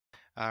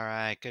All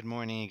right. Good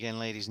morning again,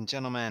 ladies and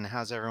gentlemen.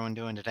 How's everyone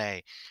doing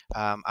today?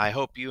 I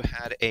hope you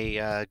had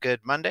a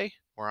good Monday.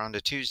 We're on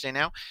to Tuesday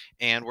now,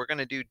 and we're going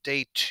to do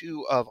day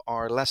 2 of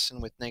our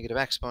lesson with negative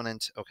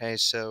exponents. Okay,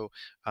 so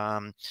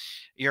um,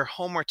 your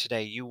homework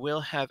today, you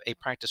will have a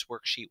practice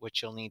worksheet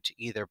which you'll need to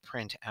either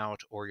print out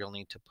or you'll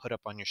need to put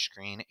up on your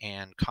screen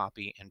and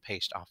copy and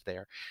paste off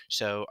there.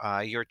 So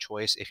your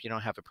choice. If you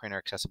don't have a printer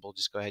accessible,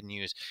 just go ahead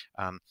and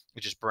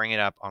just bring it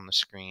up on the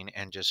screen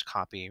and just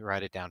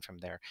write it down from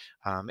there.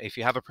 If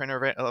you have a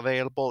printer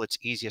available, it's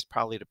easiest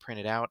probably to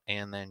print it out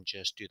and then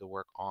just do the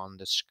work on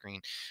the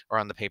screen or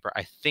on the paper.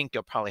 I think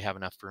you'll probably have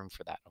enough room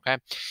for that. Okay.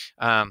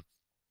 Um,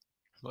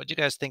 what did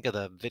you guys think of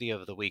the video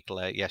of the week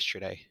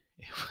yesterday?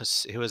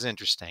 It was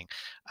interesting.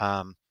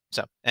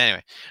 So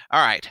anyway,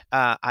 all right.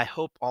 I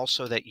hope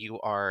also that you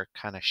are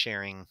kind of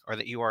sharing, or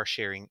that you are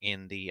sharing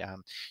in the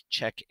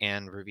check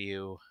and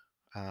review,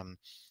 um,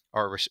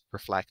 or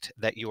reflect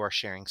that you are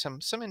sharing some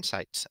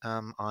insights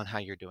on how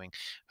you're doing.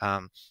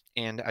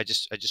 And I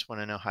just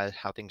want to know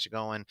how things are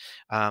going.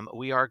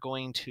 We are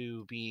going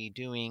to be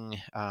doing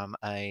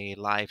a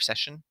live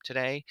session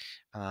today,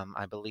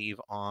 I believe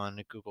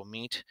on Google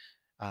Meet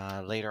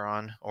later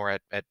on, or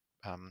at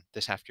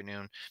this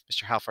afternoon.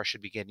 Mr. Halfar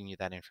should be getting you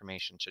that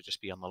information, so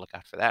just be on the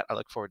lookout for that. I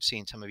look forward to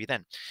seeing some of you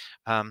then.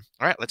 All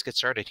right, let's get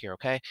started here,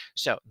 okay?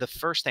 So the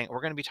first thing,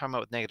 we're going to be talking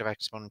about with negative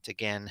exponents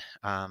again,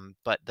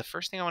 but the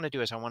first thing I want to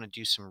do is I want to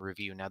do some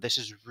review. Now, this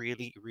is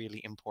really,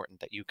 really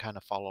important that you kind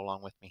of follow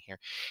along with me here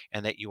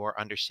and that you are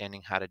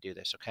understanding how to do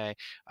this, okay?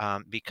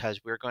 Because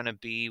we're going to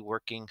be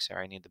working,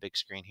 sorry, I need the big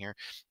screen here.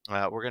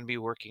 We're going to be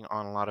working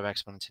on a lot of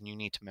exponents, and you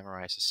need to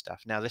memorize this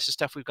stuff. Now, this is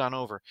stuff we've gone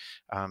over,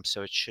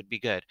 so it should be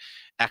good.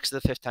 X to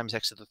the fifth times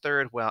x to the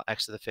third. Well,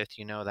 x to the fifth,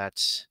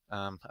 that's,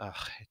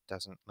 it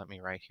doesn't let me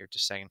write here.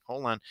 Just a second.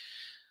 Hold on.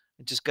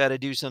 I just got to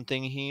do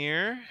something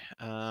here.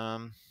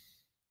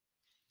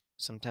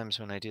 Sometimes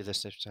when I do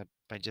this, if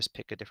I just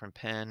pick a different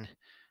pen,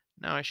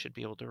 now I should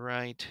be able to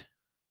write.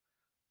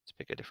 Let's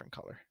pick a different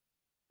color.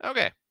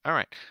 Okay. All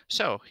right.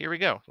 So here we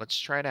go. Let's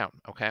try it out.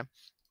 Okay.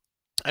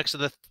 X to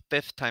the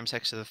fifth times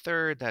x to the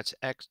third. That's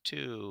x,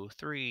 2,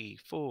 3,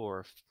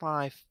 4,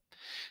 5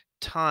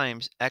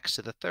 times x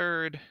to the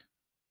third.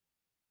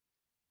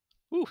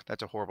 Ooh,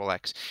 that's a horrible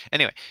X.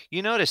 Anyway,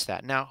 you notice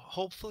that. Now,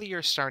 hopefully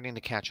you're starting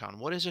to catch on.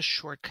 What is a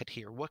shortcut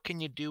here? What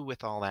can you do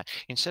with all that?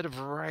 Instead of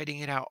writing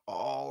it out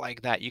all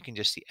like that, you can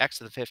just see x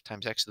to the fifth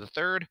times x to the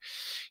third.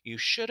 You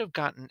should have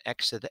gotten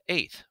x to the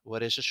eighth.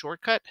 What is a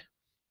shortcut?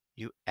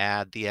 You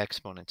add the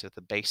exponents. If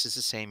the base is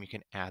the same, you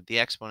can add the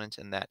exponents,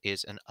 and that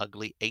is an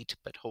ugly 8,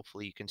 but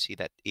hopefully you can see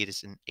that it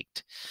is an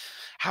 8.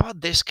 How about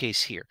this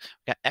case here?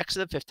 We got x to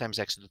the fifth times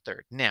x to the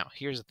third. Now,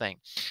 here's the thing.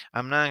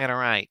 I'm not going to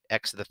write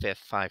x to the fifth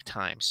 5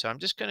 times, so I'm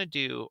just going to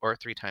do, or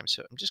 3 times,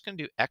 so I'm just going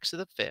to do x to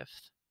the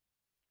fifth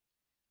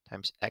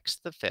times x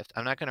to the fifth.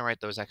 I'm not going to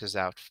write those x's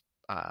out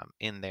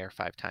in there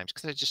 5 times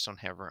because I just don't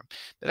have room.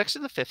 But x to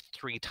the fifth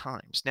 3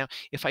 times. Now,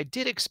 if I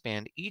did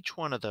expand each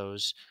one of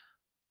those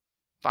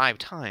 5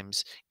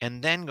 times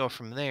and then go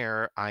from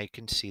there, I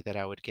can see that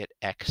I would get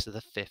x to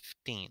the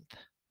 15th.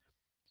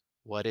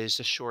 What is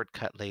a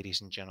shortcut,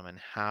 ladies and gentlemen?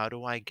 How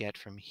do I get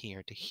from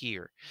here to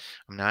here?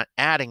 I'm not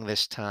adding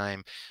this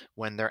time.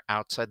 When they're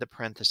outside the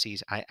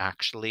parentheses, I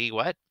actually,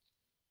 what?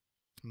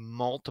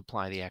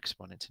 Multiply the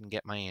exponents and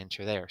get my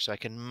answer there. So I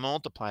can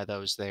multiply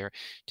those there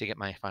to get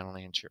my final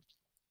answer.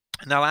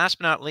 Now, last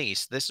but not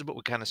least, this is what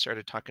we kind of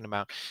started talking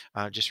about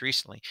just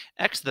recently.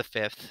 X to the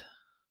fifth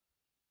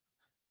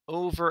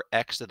over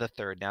x to the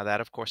third. Now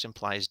that of course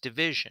implies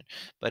division,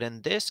 but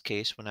in this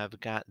case, when I've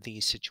got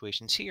these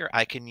situations here,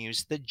 I can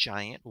use the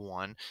giant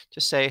 1 to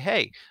say,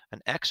 hey,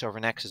 an x over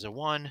an x is a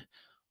 1,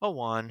 a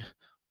 1,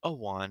 a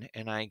 1,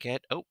 and I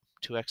get, oh,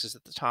 2x's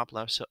at the top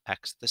left, so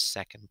x to the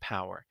second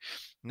power.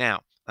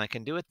 Now, I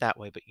can do it that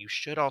way, but you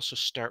should also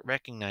start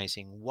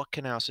recognizing what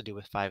can I also do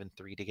with 5 and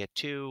 3 to get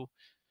 2?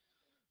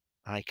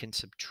 I can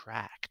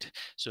subtract.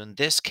 So in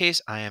this case,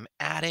 I am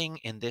adding.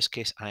 In this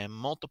case, I am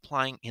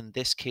multiplying. In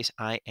this case,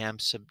 I am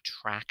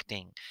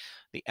subtracting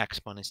the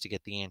exponents to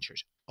get the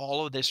answers.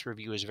 All of this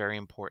review is very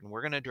important.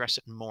 We're going to address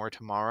it more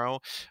tomorrow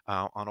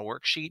on a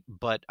worksheet,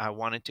 but I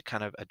wanted to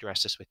kind of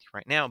address this with you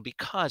right now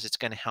because it's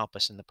going to help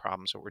us in the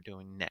problems that we're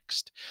doing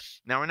next.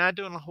 Now, we're not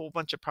doing a whole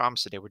bunch of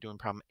problems today. We're doing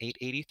problem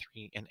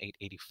 883 and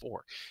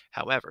 884.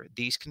 However,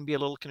 these can be a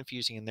little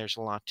confusing and there's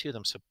a lot to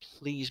them, so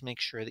please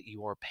make sure that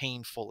you are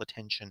paying full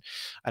attention.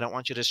 I don't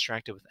want you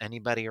distracted with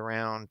anybody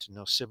around,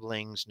 no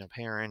siblings, no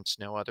parents,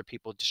 no other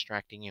people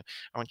distracting you.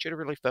 I want you to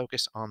really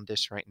focus on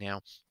this right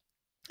now.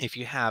 If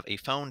you have a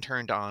phone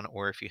turned on,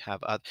 or if you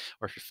have or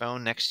if your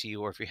phone next to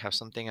you, or if you have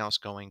something else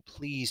going,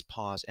 please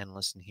pause and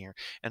listen here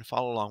and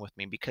follow along with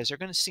me because they're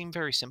going to seem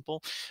very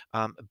simple,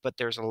 but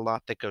there's a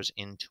lot that goes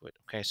into it.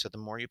 Okay, so the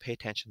more you pay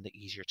attention, the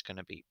easier it's going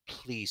to be.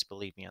 Please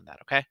believe me on that.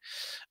 Okay.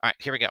 All right,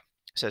 here we go.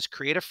 It says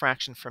create a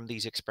fraction from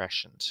these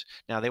expressions.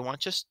 Now they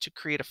want us to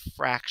create a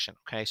fraction,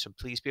 okay? So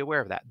please be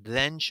aware of that.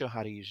 Then show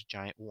how to use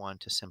giant 1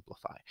 to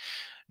simplify.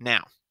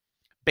 Now,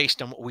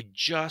 based on what we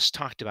just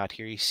talked about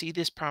here. You see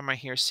this problem right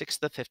here, 6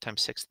 to the 5th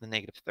times 6 to the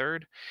negative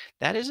third?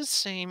 That is the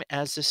same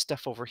as this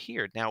stuff over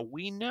here. Now,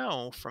 we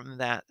know from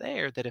that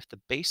there that if the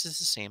base is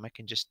the same, I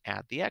can just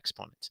add the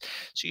exponents.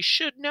 So you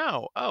should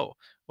know, oh,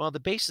 well, the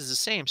base is the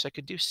same, so I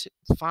could do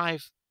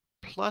 5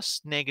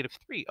 plus negative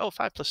 3. Oh,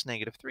 5 plus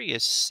negative 3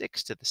 is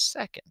 6 to the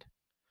second.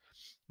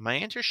 My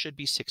answer should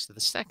be 6 to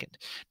the second.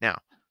 Now,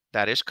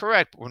 that is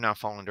correct, but we're not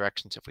following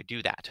directions if we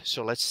do that.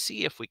 So let's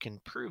see if we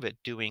can prove it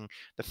doing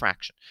the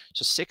fraction.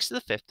 So 6 to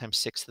the 5th times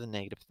 6 to the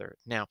negative third.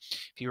 Now,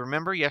 if you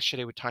remember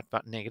yesterday, we talked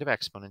about negative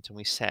exponents, and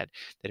we said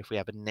that if we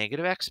have a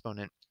negative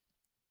exponent,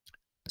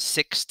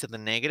 6 to the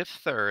negative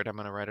third, I'm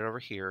going to write it over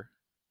here.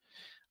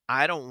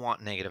 I don't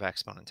want negative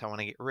exponents. I want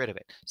to get rid of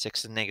it.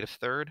 6 to the negative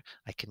third,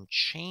 I can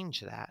change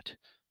that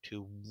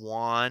to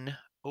 1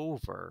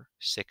 over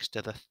 6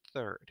 to the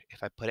third.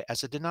 If I put it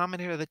as a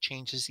denominator, that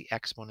changes the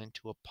exponent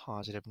to a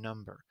positive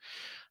number.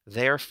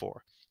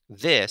 Therefore,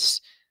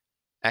 this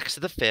x to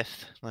the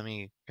 5th, let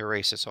me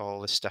erase all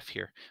this stuff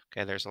here.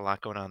 Okay, there's a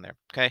lot going on there.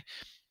 Okay,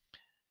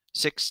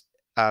 6,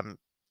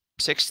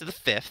 6 to the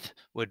 5th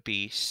would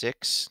be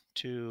 6,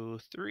 2,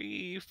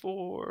 3,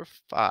 4,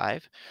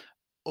 5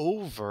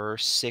 over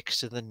 6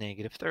 to the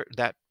negative third.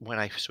 That, when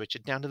I switch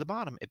it down to the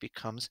bottom, it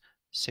becomes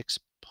 6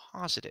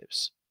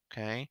 positives.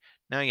 Okay.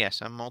 Now,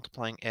 yes, I'm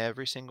multiplying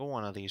every single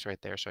one of these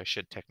right there, so I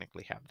should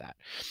technically have that.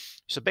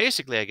 So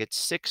basically, I get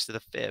 6 to the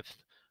 5th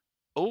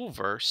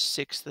over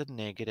 6 to the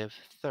negative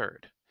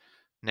third.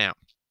 Now,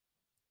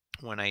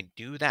 when I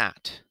do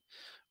that,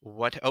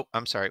 oh,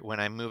 I'm sorry,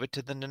 when I move it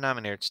to the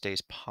denominator, it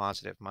stays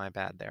positive. My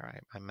bad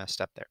there, I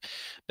messed up there.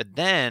 But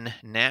then,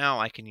 now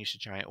I can use a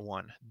giant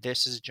 1.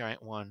 This is a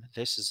giant 1,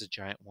 this is a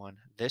giant 1,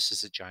 this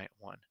is a giant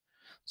 1.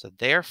 So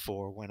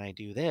therefore, when I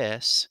do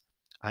this,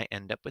 I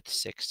end up with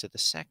 6 to the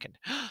second.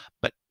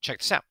 But check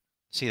this out.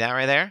 See that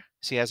right there?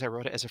 See, as I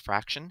wrote it as a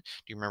fraction? Do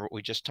you remember what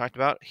we just talked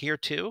about here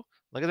too?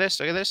 Look at this,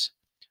 look at this.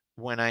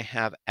 When I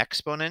have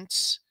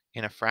exponents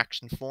in a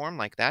fraction form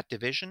like that,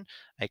 division,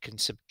 I can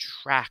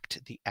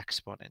subtract the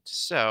exponent.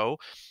 So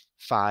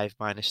 5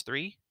 minus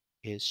 3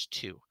 is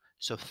 2.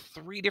 So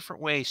 3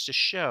 different ways to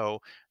show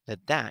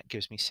that that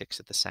gives me 6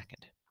 to the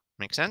second.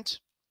 Make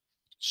sense?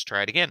 Let's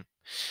try it again.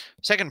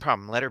 Second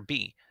problem, letter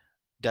B.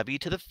 W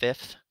to the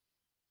 5th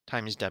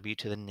times W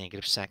to the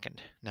negative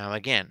second. Now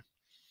again,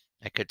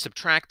 I could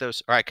subtract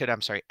those, or I could,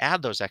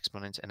 add those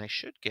exponents, and I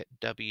should get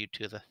W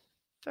to the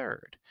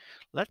third.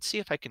 Let's see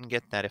if I can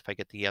get that if I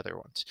get the other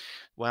ones.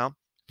 Well,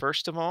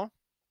 first of all,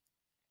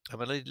 I'm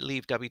going to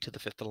leave W to the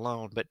 5th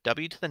alone, but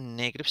W to the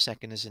negative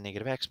second is a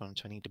negative exponent,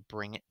 so I need to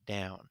bring it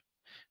down.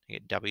 I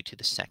get W to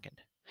the second.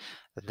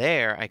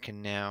 There, I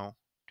can now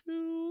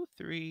 2,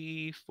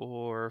 3,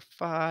 4,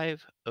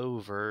 5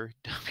 over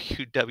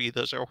W.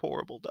 Those are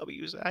horrible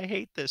W's. I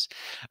hate this.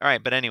 All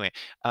right, but anyway,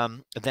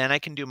 then I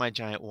can do my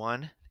giant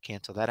 1.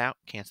 Cancel that out.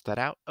 Cancel that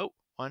out. Oh,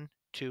 1,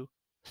 2,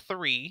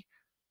 3.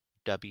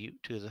 W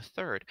to the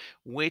third,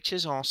 which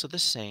is also the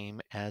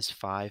same as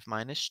 5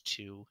 minus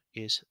 2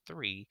 is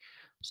 3.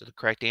 So the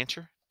correct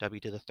answer,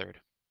 W to the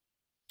third.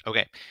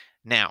 Okay,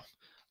 now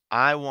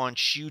I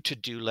want you to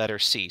do letter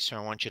C. So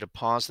I want you to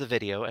pause the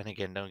video. And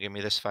again, don't give me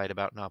this fight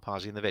about not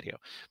pausing the video.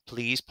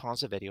 Please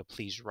pause the video.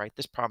 Please write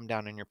this problem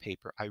down in your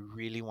paper. I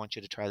really want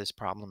you to try this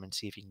problem and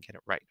see if you can get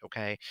it right,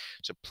 okay?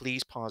 So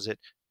please pause it,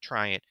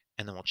 try it,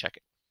 and then we'll check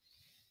it.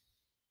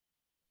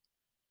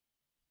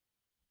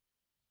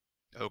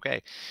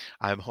 Okay,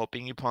 I'm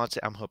hoping you paused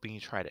it. I'm hoping you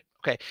tried it.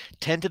 Okay,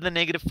 10 to the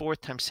negative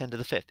 4th times 10 to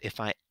the 5th. If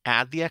I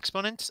add the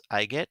exponents,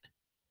 I get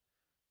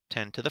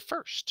 10 to the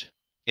 1st.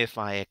 If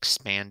I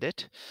expand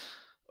it,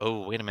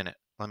 oh, wait a minute.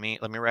 Let me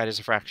write as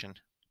a fraction.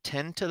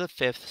 10 to the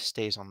 5th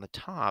stays on the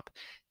top.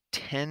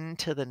 10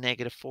 to the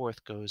negative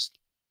 4th goes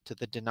to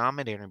the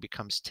denominator and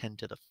becomes 10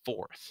 to the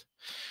 4th.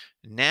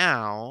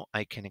 Now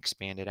I can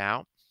expand it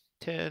out.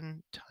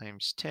 10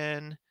 times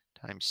 10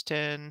 times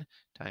 10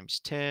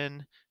 times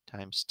 10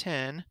 times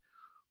 10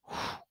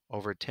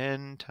 over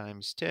 10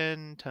 times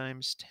 10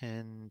 times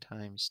 10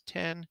 times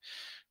 10.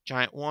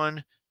 Giant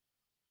 1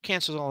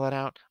 cancels all that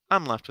out.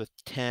 I'm left with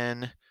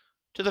 10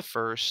 to the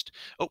 1st.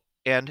 Oh,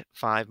 and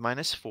 5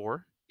 minus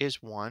 4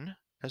 is 1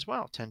 as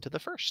well, 10 to the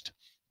 1st.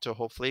 So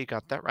hopefully you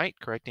got that right.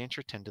 Correct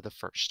answer, 10 to the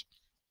 1st.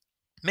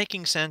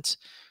 Making sense?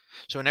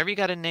 So whenever you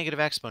got a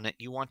negative exponent,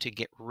 you want to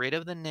get rid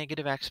of the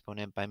negative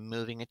exponent by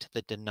moving it to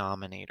the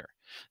denominator.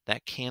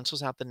 That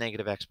cancels out the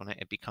negative exponent.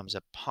 It becomes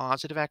a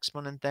positive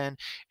exponent then,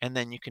 and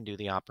then you can do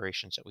the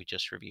operations that we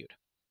just reviewed.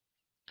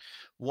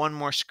 One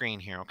more screen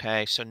here,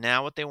 okay? So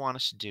now what they want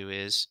us to do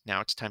is,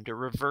 now it's time to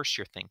reverse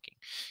your thinking.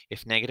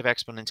 If negative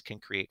exponents can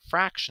create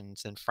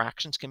fractions, then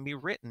fractions can be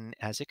written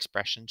as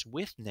expressions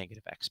with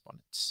negative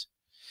exponents.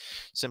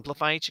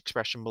 Simplify each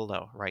expression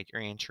below. Write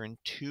your answer in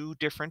 2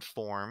 different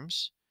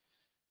forms,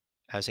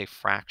 as a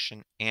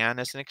fraction and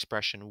as an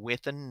expression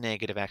with a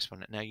negative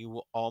exponent. Now, you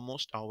will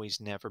almost always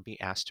never be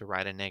asked to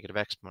write a negative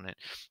exponent,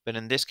 but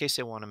in this case,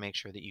 I want to make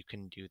sure that you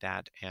can do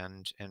that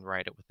and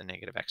write it with a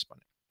negative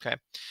exponent. Okay,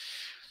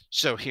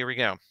 so here we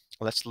go.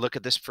 Let's look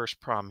at this first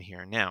problem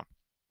here. Now,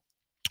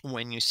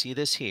 When you see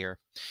this here,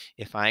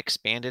 if I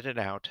expanded it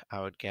out,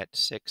 I would get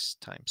 6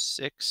 times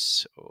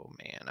 6. Oh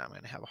man, I'm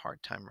going to have a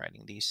hard time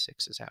writing these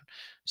sixes out.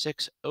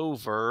 6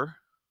 over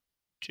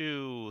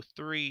 2,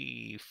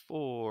 3,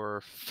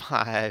 4,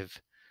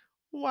 5.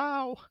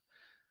 Wow.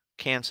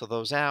 Cancel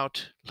those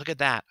out. Look at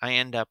that. I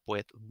end up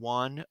with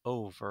 1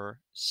 over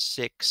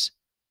 6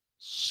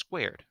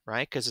 squared,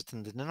 right? Because it's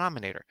in the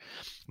denominator.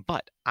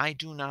 But I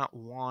do not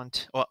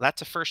want, well,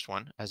 that's the first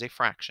one as a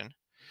fraction.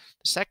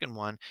 The second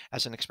one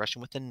as an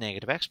expression with a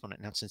negative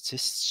exponent. Now, since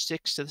this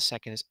 6 to the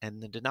second is in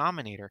the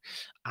denominator,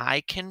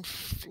 I can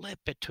flip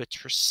it to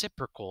its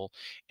reciprocal,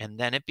 and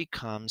then it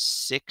becomes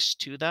 6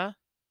 to the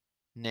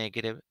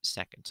negative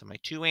second. So my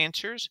two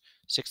answers,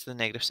 6 to the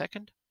negative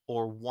second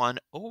or 1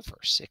 over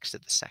 6 to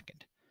the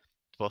second.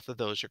 Both of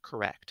those are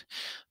correct.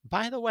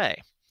 By the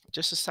way,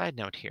 just a side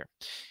note here.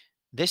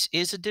 This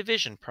is a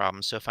division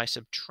problem, so if I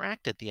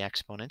subtracted the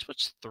exponents,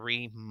 what's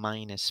 3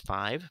 minus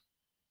 5?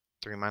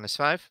 3 minus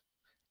 5?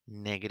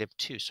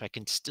 -2. So I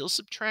can still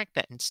subtract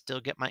that and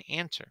still get my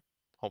answer,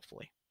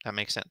 hopefully. That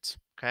makes sense,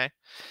 okay?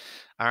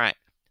 All right.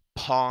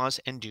 Pause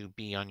and do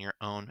B on your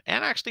own.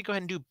 And actually go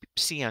ahead and do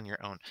C on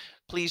your own.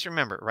 Please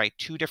remember, write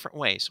two different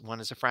ways. One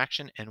is a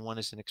fraction and one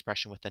is an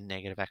expression with a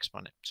negative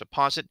exponent. So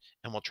pause it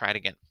and we'll try it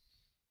again.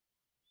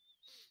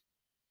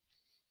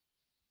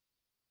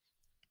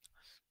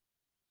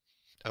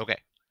 Okay.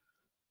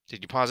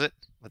 Did you pause it?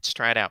 Let's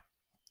try it out.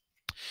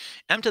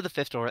 M to the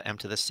fifth or M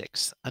to the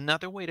sixth.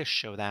 Another way to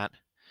show that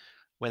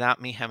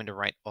without me having to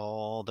write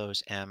all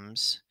those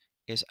M's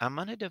is I'm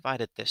going to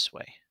divide it this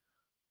way.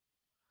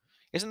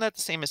 Isn't that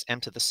the same as M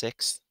to the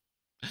sixth?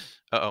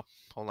 Uh-oh,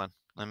 hold on.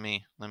 Let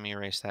me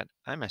erase that.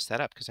 I messed that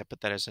up because I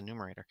put that as a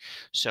numerator.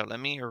 So let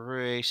me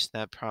erase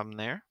that problem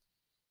there.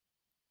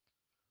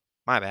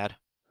 My bad.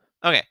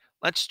 Okay,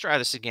 let's try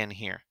this again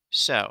here.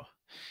 So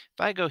if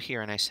I go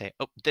here and I say,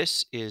 oh,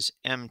 this is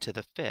M to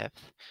the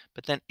fifth,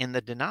 but then in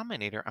the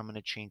denominator, I'm going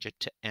to change it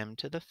to M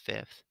to the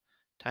fifth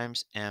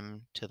times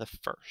M to the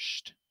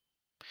first.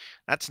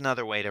 That's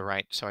another way to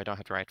write, so I don't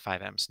have to write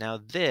 5 M's. Now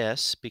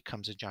this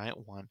becomes a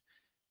giant 1,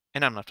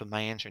 and I'm left with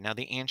my answer. Now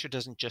the answer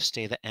doesn't just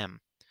stay the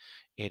M.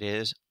 It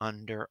is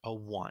under a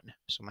 1.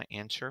 So my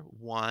answer,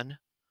 1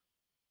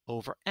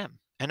 over M.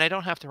 And I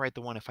don't have to write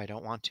the 1 if I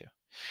don't want to.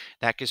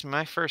 That gives me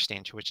my first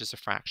answer, which is a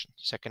fraction.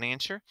 Second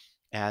answer,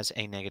 as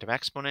a negative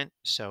exponent.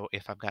 So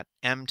if I've got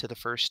M to the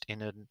first in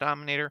the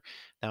denominator,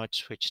 now it's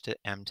switched to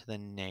M to the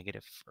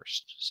negative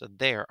first. So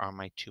there are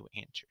my two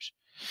answers.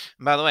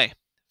 And by the way,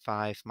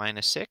 5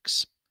 minus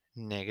 6,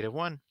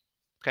 -1.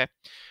 Okay.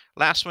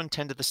 Last one,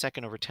 10 to the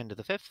second over 10 to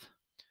the fifth.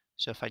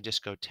 So if I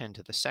just go 10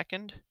 to the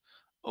second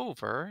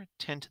over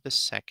 10 to the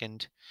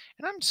second,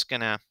 and I'm just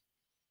going to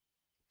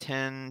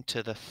 10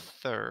 to the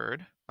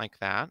third, like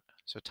that,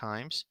 so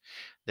times.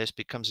 This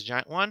becomes a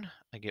giant 1.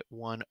 I get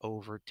 1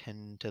 over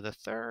 10 to the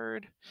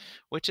third,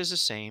 which is the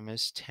same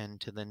as 10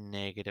 to the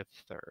negative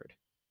third.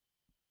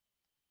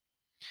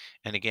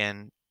 And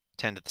again,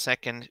 10 to the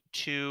second,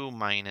 2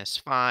 minus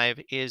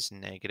 5 is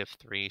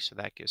 -3, so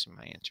that gives me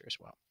my answer as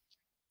well.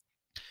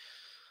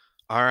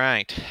 All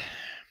right.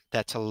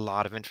 That's a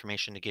lot of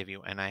information to give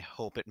you, and I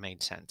hope it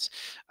made sense.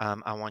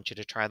 I want you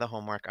to try the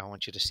homework. I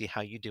want you to see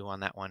how you do on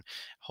that one.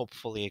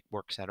 Hopefully it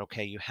works out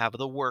okay. You have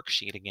the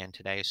worksheet again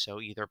today, so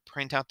either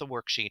print out the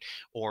worksheet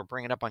or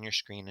bring it up on your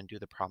screen and do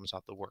the problems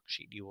off the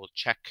worksheet. You will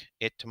check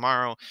it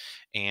tomorrow,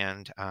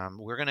 and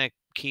we're going to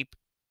keep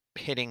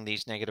hitting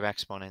these negative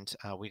exponents.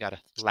 We got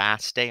a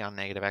last day on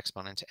negative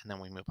exponents, and then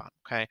we move on,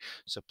 okay?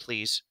 So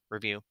please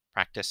review,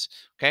 practice,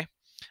 okay?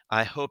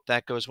 I hope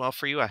that goes well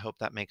for you. I hope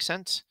that makes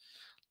sense.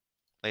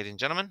 Ladies and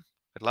gentlemen,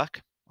 good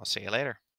luck. I'll see you later.